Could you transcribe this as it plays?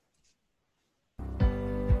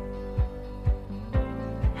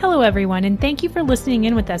Hello, everyone, and thank you for listening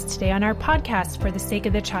in with us today on our podcast, For the Sake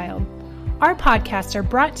of the Child. Our podcasts are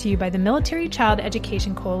brought to you by the Military Child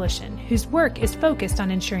Education Coalition, whose work is focused on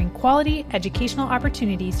ensuring quality educational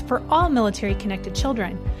opportunities for all military-connected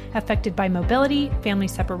children affected by mobility, family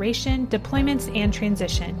separation, deployments, and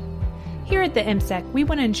transition. Here at the MSEC, we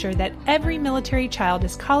want to ensure that every military child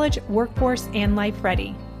is college, workforce, and life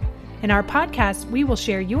ready. In our podcast, we will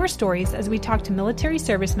share your stories as we talk to military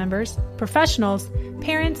service members, professionals,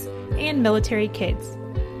 parents, and military kids.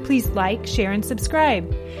 Please like, share, and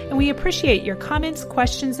subscribe. And we appreciate your comments,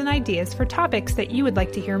 questions, and ideas for topics that you would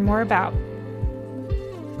like to hear more about.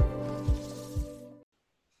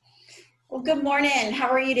 Well, good morning. How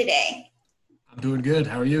are you today? I'm doing good.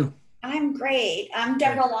 How are you? I'm great. I'm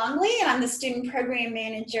Deborah Longley, and I'm the Student Program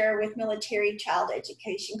Manager with Military Child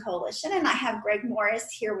Education Coalition, and I have Greg Morris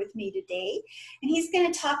here with me today, and he's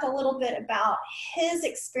going to talk a little bit about his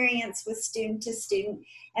experience with Student to Student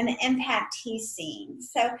and the impact he's seen.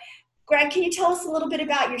 So, Greg, can you tell us a little bit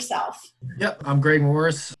about yourself? Yep, I'm Greg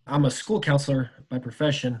Morris. I'm a school counselor by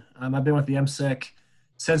profession. I've been with the MSEC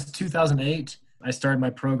since 2008. I started my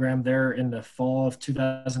program there in the fall of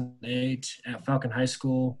 2008 at Falcon High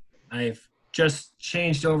School. I've just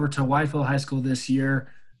changed over to Whitefield High School this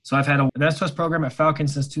year. So I've had an S2S program at Falcon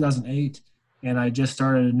since 2008, and I just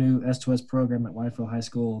started a new S2S program at Whitefield High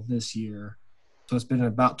School this year. So it's been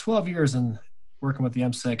about 12 years in working with the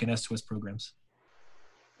MSEC and S2S programs.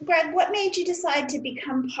 Greg, what made you decide to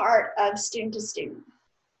become part of Student to Student?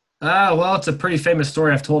 Well, it's a pretty famous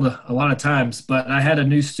story I've told a lot of times, but I had a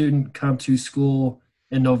new student come to school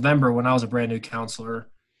in November when I was a brand new counselor,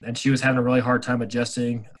 and she was having a really hard time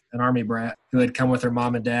adjusting. An Army brat who had come with her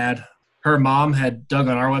mom and dad. Her mom had dug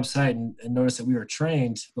on our website and noticed that we were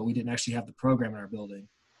trained, but we didn't actually have the program in our building.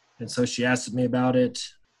 And so she asked me about it.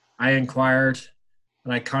 I inquired,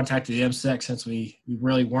 and I contacted the MSEC since we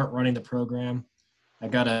really weren't running the program. I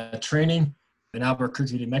got a training in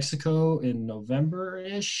Albuquerque, New Mexico in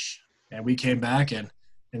November-ish, and we came back and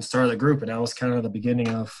started the group, and that was kind of the beginning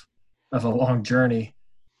of a long journey.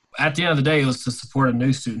 At the end of the day, it was to support a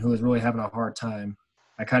new student who was really having a hard time.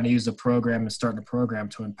 I kind of used the program and starting the program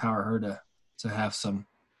to empower her to have some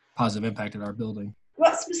positive impact at our building.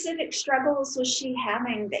 What specific struggles was she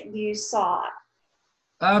having that you saw?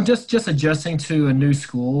 Just adjusting to a new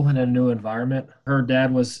school and a new environment. Her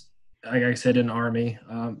dad was, like I said, in the Army.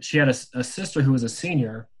 She had a sister who was a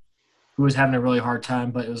senior who was having a really hard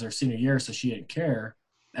time, but it was her senior year, so she didn't care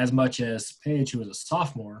as much as Paige, who was a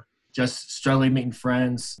sophomore, just struggling meeting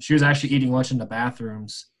friends. She was actually eating lunch in the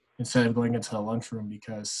bathrooms instead of going into the lunchroom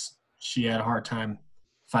because she had a hard time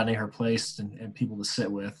finding her place and people to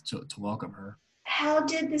sit with to welcome her. How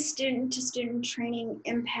did the student-to-student training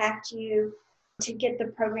impact you to get the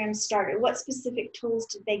program started? What specific tools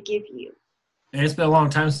did they give you? And it's been a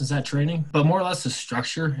long time since that training, but more or less the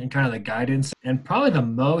structure and kind of the guidance. And probably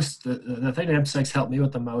the thing that MSEC's helped me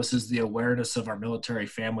with the most is the awareness of our military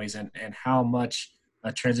families and how much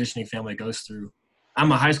a transitioning family goes through.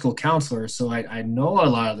 I'm a high school counselor, so I know a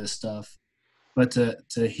lot of this stuff, but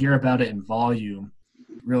to hear about it in volume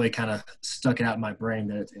really kind of stuck it out in my brain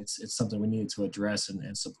that it's something we needed to address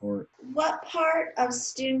and support. What part of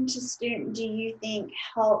student to student do you think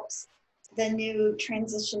helps the new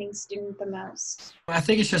transitioning student the most? I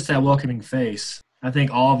think it's just that welcoming face. I think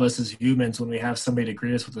all of us as humans, when we have somebody to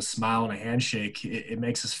greet us with a smile and a handshake, it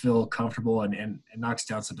makes us feel comfortable and knocks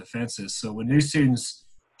down some defenses. So when new students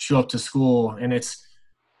show up to school, and it's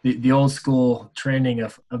the old school training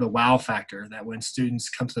of the wow factor, that when students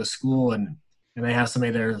come to the school and they have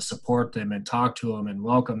somebody there to support them and talk to them and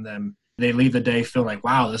welcome them, they leave the day feeling like,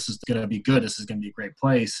 wow, this is going to be good. This is going to be a great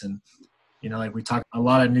place. And, like we talked, a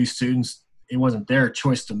lot of new students, it wasn't their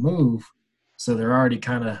choice to move. So they're already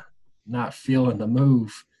kind of not feeling the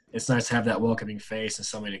move. It's nice to have that welcoming face and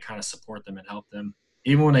somebody to kind of support them and help them.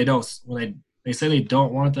 Even when they say they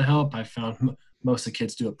don't want the help, I found most of the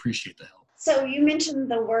kids do appreciate the help. So you mentioned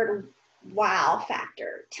the word wow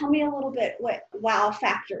factor. Tell me a little bit what wow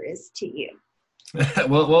factor is to you.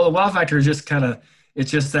 well, the wow factor is just it's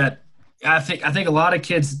just that I think a lot of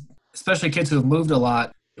kids, especially kids who have moved a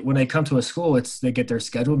lot, when they come to a school, they get their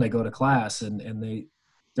schedule and they go to class and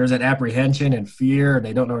there's that apprehension and fear and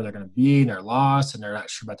they don't know where they're going to be and they're lost and they're not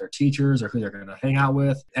sure about their teachers or who they're going to hang out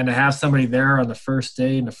with. And to have somebody there on the first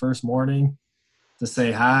day and the first morning to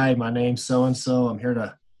say, hi, my name's so-and-so, I'm here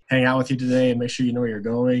to hang out with you today and make sure you know where you're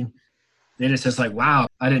going. Then it's just like, wow,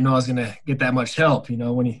 I didn't know I was going to get that much help.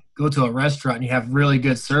 When you go to a restaurant and you have really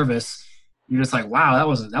good service, you're just like, wow, that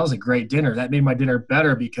was a great dinner. That made my dinner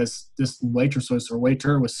better because this waitress or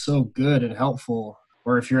waiter was so good and helpful.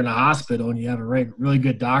 Or if you're in a hospital and you have a really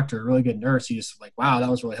good doctor, a really good nurse, you just like, wow, that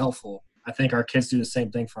was really helpful. I think our kids do the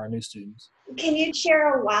same thing for our new students. Can you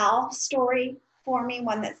share a wow story for me,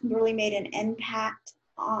 one that's really made an impact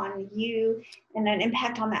on you and an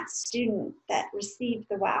impact on that student that received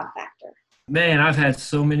the wow factor? Man, I've had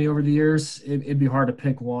so many over the years. It'd be hard to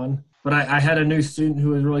pick one. But I had a new student who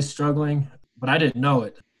was really struggling, but I didn't know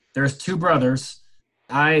it. There's two brothers.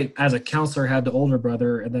 I, as a counselor, had the older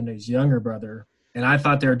brother and then his younger brother. And I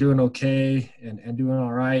thought they were doing okay and doing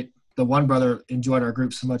all right. The one brother enjoyed our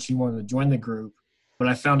group so much he wanted to join the group. But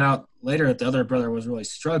I found out later that the other brother was really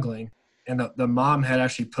struggling. And the mom had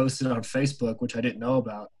actually posted on Facebook, which I didn't know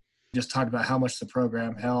about, just talked about how much the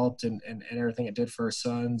program helped and everything it did for her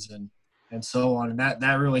sons and so on. And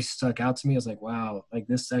that really stuck out to me. I was like, wow, like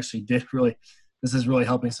this actually this is really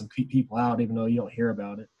helping some people out, even though you don't hear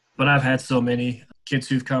about it. But I've had so many kids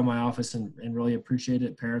who've come to my office and really appreciate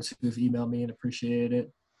it, parents who've emailed me and appreciated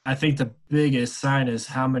it. I think the biggest sign is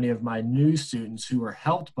how many of my new students who were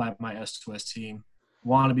helped by my S2S team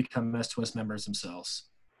want to become S2S members themselves.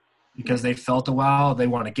 Because they felt the wow, they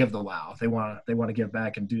want to give the wow. They want to give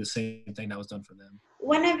back and do the same thing that was done for them.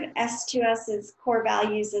 One of S2S's core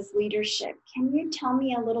values is leadership. Can you tell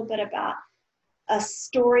me a little bit about a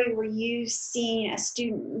story where you've seen a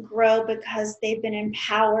student grow because they've been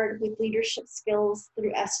empowered with leadership skills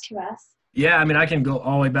through S2S? Yeah, I mean, I can go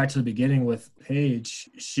all the way back to the beginning with Paige.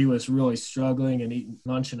 She was really struggling and eating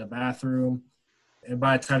lunch in the bathroom. And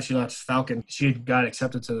by the time she left Falcon, she got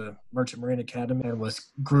accepted to the Merchant Marine Academy and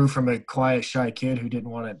grew from a quiet, shy kid who didn't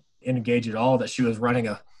want to engage at all, that she was running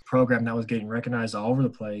a program that was getting recognized all over the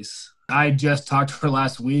place. I just talked to her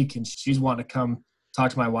last week, and she's wanting to come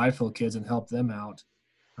talk to my Whitefield kids and help them out.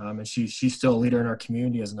 And she's still a leader in our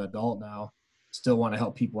community as an adult now, still want to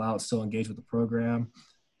help people out, still engage with the program.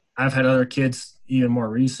 I've had other kids, even more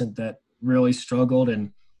recent, that really struggled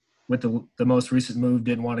and with the most recent move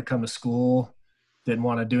didn't want to come to school, didn't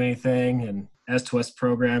want to do anything. And S2S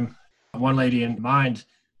program, one lady in mind,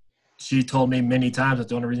 she told me many times that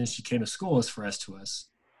the only reason she came to school is for S2S.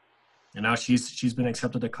 And now she's been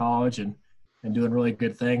accepted to college and doing really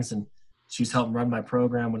good things. And she's helping run my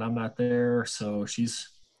program when I'm not there. So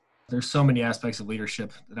there's so many aspects of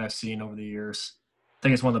leadership that I've seen over the years. I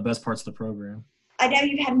think it's one of the best parts of the program. I know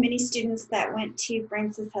you've had many students that went to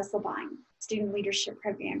Frances Hesselbein Student Leadership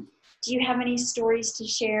Program. Do you have any stories to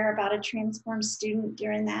share about a transformed student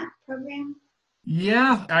during that program?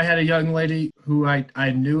 Yeah, I had a young lady who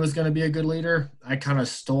I knew was going to be a good leader. I kind of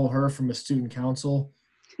stole her from a student council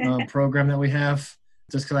program that we have,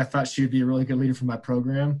 just because I thought she would be a really good leader for my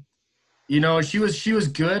program. You know, she was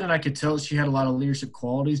good, and I could tell she had a lot of leadership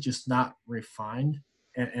qualities, just not refined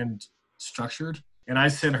and structured. And I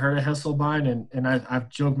sent her to Hesselbein, and I've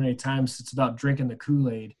joked many times it's about drinking the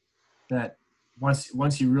Kool-Aid, that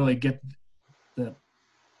once you really get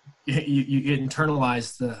you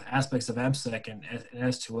internalize the aspects of MSEC and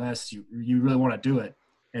S2S, you really want to do it.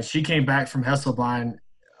 And she came back from Hesselbein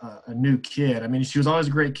a new kid. I mean, she was always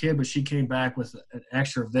a great kid, but she came back with an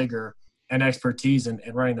extra vigor and expertise in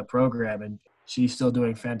running the program, and she's still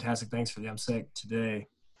doing fantastic things for the MSEC today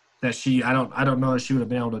that I don't know that she would have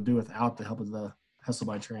been able to do without the help of the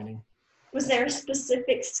Hesselbein training. Was there a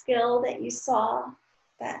specific skill that you saw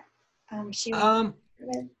that she was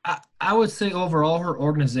with? I would say overall her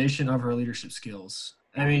organization of her leadership skills.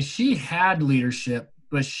 I mean, she had leadership,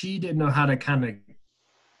 but she didn't know how to kind of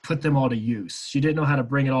put them all to use. She didn't know how to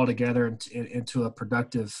bring it all together into a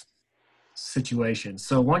productive situation.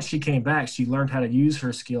 So once she came back, she learned how to use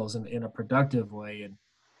her skills in a productive way. And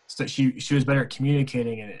so she was better at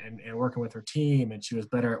communicating and working with her team, and she was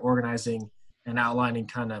better at organizing and outlining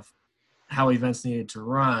kind of how events needed to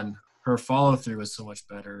run. Her follow-through was so much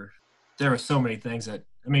better. There were so many things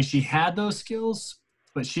she had those skills,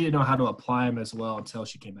 but she didn't know how to apply them as well until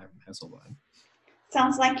she came back from Hesselbein.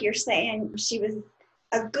 Sounds like you're saying she was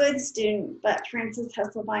a good student, but Frances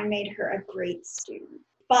Hesselbein made her a great student.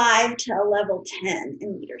 5 to a level 10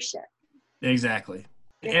 in leadership. Exactly.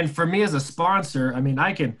 And for me as a sponsor, I mean,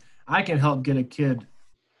 I can help get a kid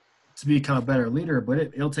to become a better leader, but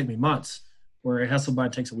it'll take me months, where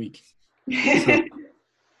Hesselbein takes a week. So.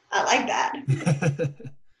 I like that.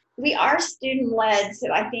 We are student-led,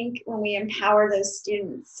 so I think when we empower those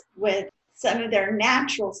students with some of their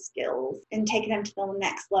natural skills and take them to the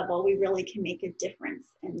next level, we really can make a difference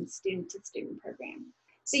in student-to-student program.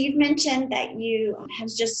 So you've mentioned that you have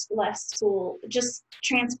just left school, just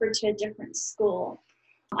transferred to a different school.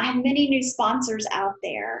 I have many new sponsors out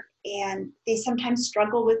there, and they sometimes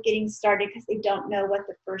struggle with getting started because they don't know what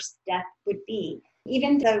the first step would be.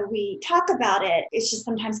 Even though we talk about it, it's just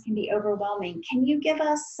sometimes can be overwhelming. Can you give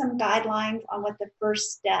us some guidelines on what the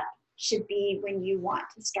first step should be when you want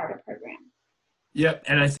to start a program? Yep,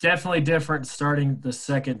 and it's definitely different starting the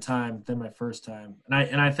second time than my first time.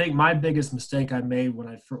 And I think my biggest mistake I made when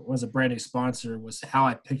I was a brand new sponsor was how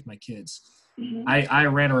I picked my kids. Mm-hmm. I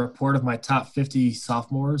ran a report of my top 50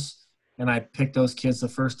 sophomores, and I picked those kids the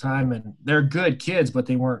first time, and they're good kids, but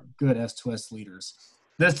they weren't good S2S leaders.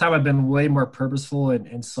 This time I've been way more purposeful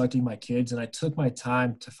in selecting my kids, and I took my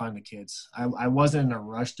time to find the kids. I wasn't in a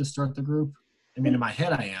rush to start the group. I mean, in my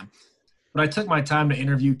head I am. But I took my time to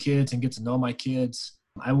interview kids and get to know my kids.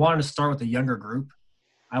 I wanted to start with a younger group.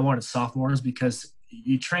 I wanted sophomores because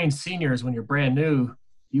you train seniors when you're brand new.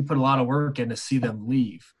 You put a lot of work in to see them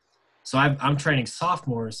leave. So I'm training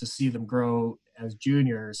sophomores to see them grow as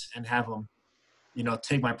juniors and have them,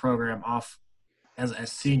 take my program off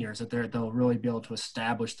as seniors, that they'll really be able to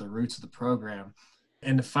establish the roots of the program,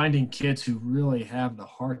 and finding kids who really have the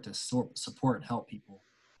heart to support and help people.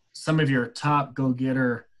 Some of your top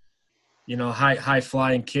go-getter, high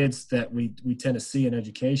flying kids that we tend to see in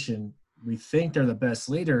education, we think they're the best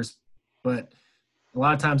leaders, but a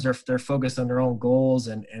lot of times they're focused on their own goals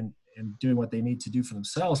and doing what they need to do for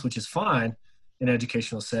themselves, which is fine in an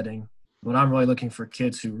educational setting. But I'm really looking for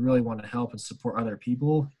kids who really want to help and support other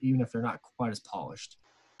people, even if they're not quite as polished,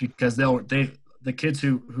 because the kids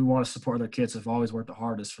who want to support other kids have always worked the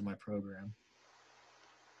hardest for my program.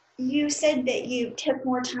 You said that you took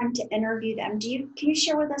more time to interview them. Can you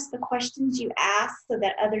share with us the questions you asked so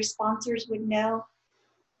that other sponsors would know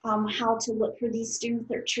how to look for these students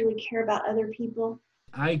that truly care about other people?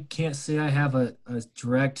 I can't say I have a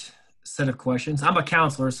direct set of questions. I'm a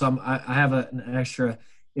counselor, so I have an extra.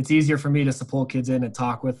 It's easier for me just to pull kids in and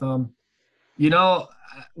talk with them.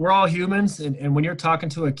 We're all humans, and when you're talking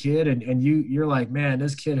to a kid and you're like, man,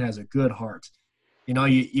 this kid has a good heart.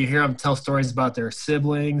 You hear them tell stories about their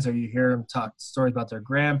siblings, or you hear them talk stories about their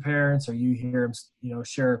grandparents, or you hear them,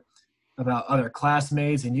 share about other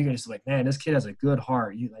classmates, and you can just like, man, this kid has a good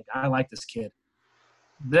heart. I like this kid.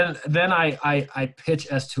 Then I pitch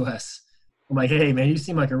S2S. I'm like, hey, man, you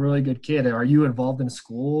seem like a really good kid. Are you involved in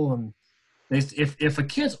school? And if a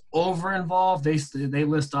kid's over involved, they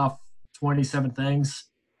list off 27 things.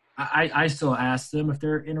 I still ask them if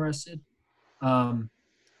they're interested.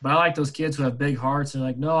 But I like those kids who have big hearts and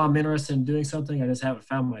like, no, I'm interested in doing something. I just haven't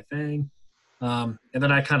found my thing. And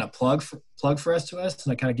then I kind of plug for S2S,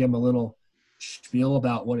 and I kind of give them a little spiel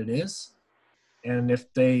about what it is. And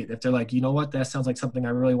if they're like, you know what, that sounds like something I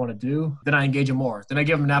really want to do, then I engage them more. Then I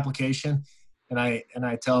give them an application, and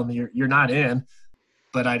I tell them you're not in,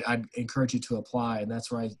 but I'd encourage you to apply. And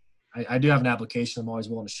that's where I do have an application I'm always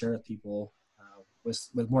willing to share with people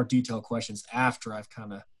with more detailed questions after I've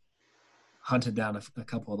kind of hunted down a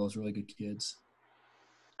couple of those really good kids.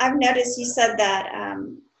 I've noticed you said that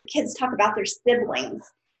kids talk about their siblings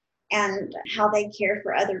and how they care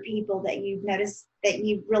for other people, that you've noticed that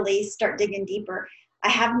you really start digging deeper. I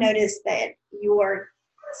have noticed that your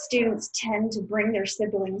students tend to bring their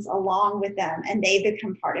siblings along with them, and they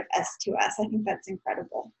become part of S2S. I think that's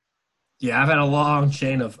incredible. Yeah, I've had a long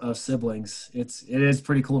chain of siblings. It is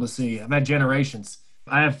pretty cool to see. I've had generations.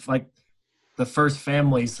 I have like the first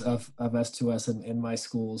families of S2S in my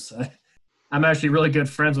schools. I'm actually really good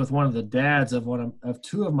friends with one of the dads of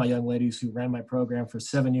two of my young ladies who ran my program for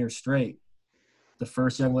 7 years straight. The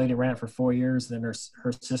first young lady ran it for 4 years, then her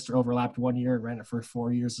sister overlapped 1 year and ran it for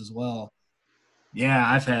 4 years as well. Yeah,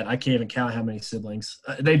 I can't even count how many siblings.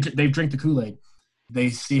 They drink the Kool-Aid. They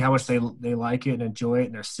see how much they like it and enjoy it,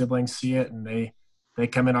 and their siblings see it, and they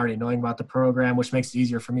come in already knowing about the program, which makes it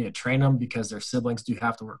easier for me to train them because their siblings do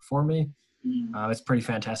have to work for me. It's pretty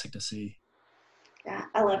fantastic to see. Yeah,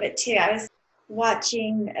 I love it too. I was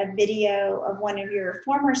watching a video of one of your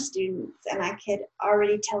former students, and I could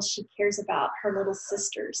already tell she cares about her little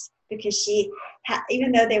sisters, because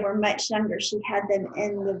even though they were much younger, she had them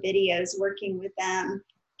in the videos working with them,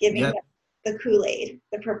 giving them the Kool-Aid,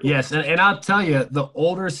 the purple. Yes, and I'll tell you, the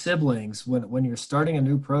older siblings, when you're starting a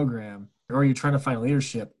new program or you're trying to find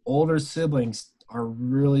leadership, older siblings are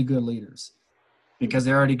really good leaders because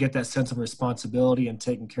they already get that sense of responsibility and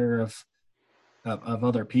taking care of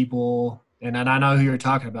other people. And I know who you're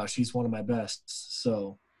talking about. She's one of my best.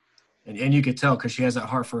 So, and you could tell because she has that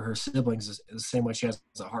heart for her siblings the same way she has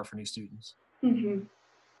a heart for new students. Mm-hmm.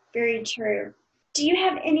 Very true. Do you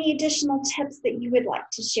have any additional tips that you would like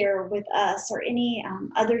to share with us, or any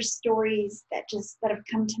other stories that have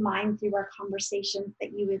come to mind through our conversations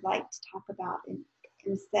that you would like to talk about in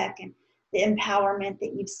SEC, and the empowerment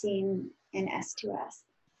that you've seen in S2S?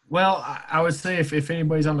 Well, I would say if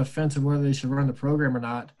anybody's on the fence of whether they should run the program or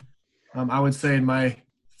not, I would say in my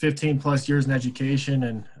 15 plus years in education,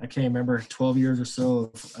 and I can't remember 12 years or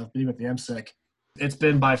so of being with the MSEC, it's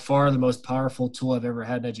been by far the most powerful tool I've ever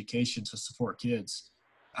had in education to support kids.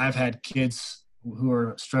 I've had kids who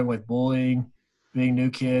are struggling with bullying, being new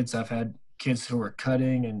kids. I've had kids who are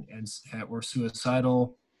cutting and were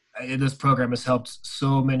suicidal. This program has helped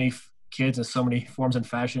so many kids in so many forms and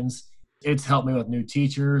fashions. It's helped me with new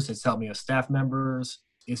teachers. It's helped me with staff members.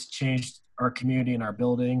 It's changed our community and our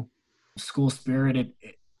building. School spirit,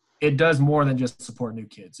 it does more than just support new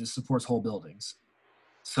kids. It supports whole buildings.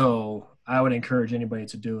 So I would encourage anybody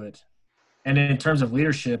to do it. And in terms of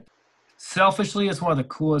leadership, selfishly, it's one of the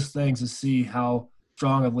coolest things to see how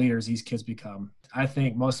strong of leaders these kids become. I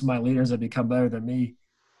think most of my leaders have become better than me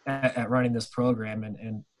at running this program,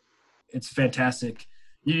 and it's fantastic.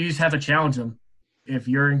 You just have to challenge them. If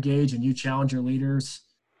you're engaged and you challenge your leaders,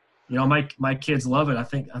 you know, my kids love it. I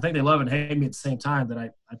think they love and hate me at the same time, that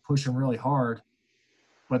I push them really hard,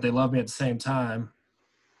 but they love me at the same time,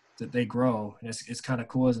 that they grow. And it's kind of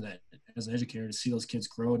cool, isn't it, as an educator, to see those kids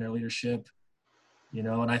grow in their leadership, you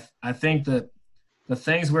know. And I think that the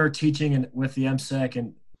things we're teaching with the MSEC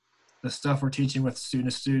and the stuff we're teaching with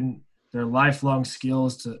student to student, they're lifelong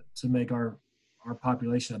skills to make our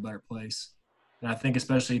population a better place. And I think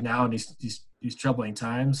especially now in these troubling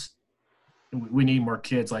times, we need more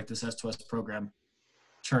kids like this S2S program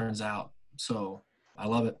turns out. So I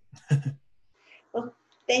love it. Well,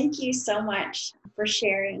 thank you so much for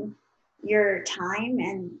sharing your time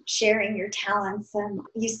and sharing your talents. And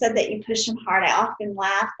you said that you push them hard. I often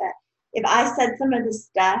laugh that if I said some of this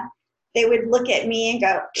stuff, they would look at me and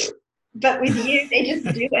go, but with you, they just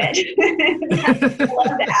do it. I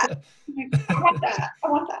love that. I want that. I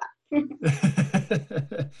want that.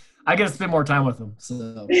 I get to spend more time with them.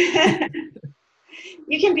 So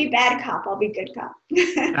you can be bad cop. I'll be good cop.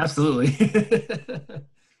 Absolutely.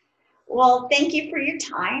 Well, thank you for your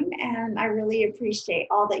time, and I really appreciate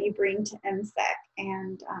all that you bring to MSEC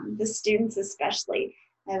and the students especially.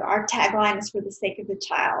 Our tagline is for the sake of the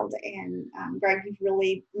child, and Greg, you've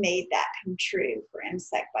really made that come true for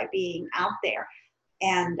MSEC by being out there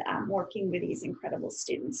and working with these incredible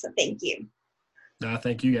students. So thank you. No,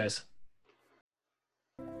 thank you guys.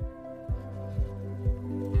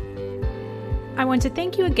 I want to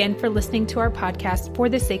thank you again for listening to our podcast, For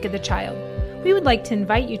the Sake of the Child. We would like to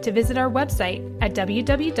invite you to visit our website at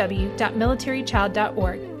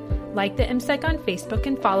www.militarychild.org. Like the MSEC on Facebook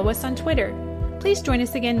and follow us on Twitter. Please join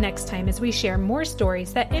us again next time as we share more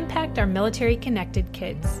stories that impact our military-connected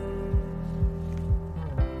kids.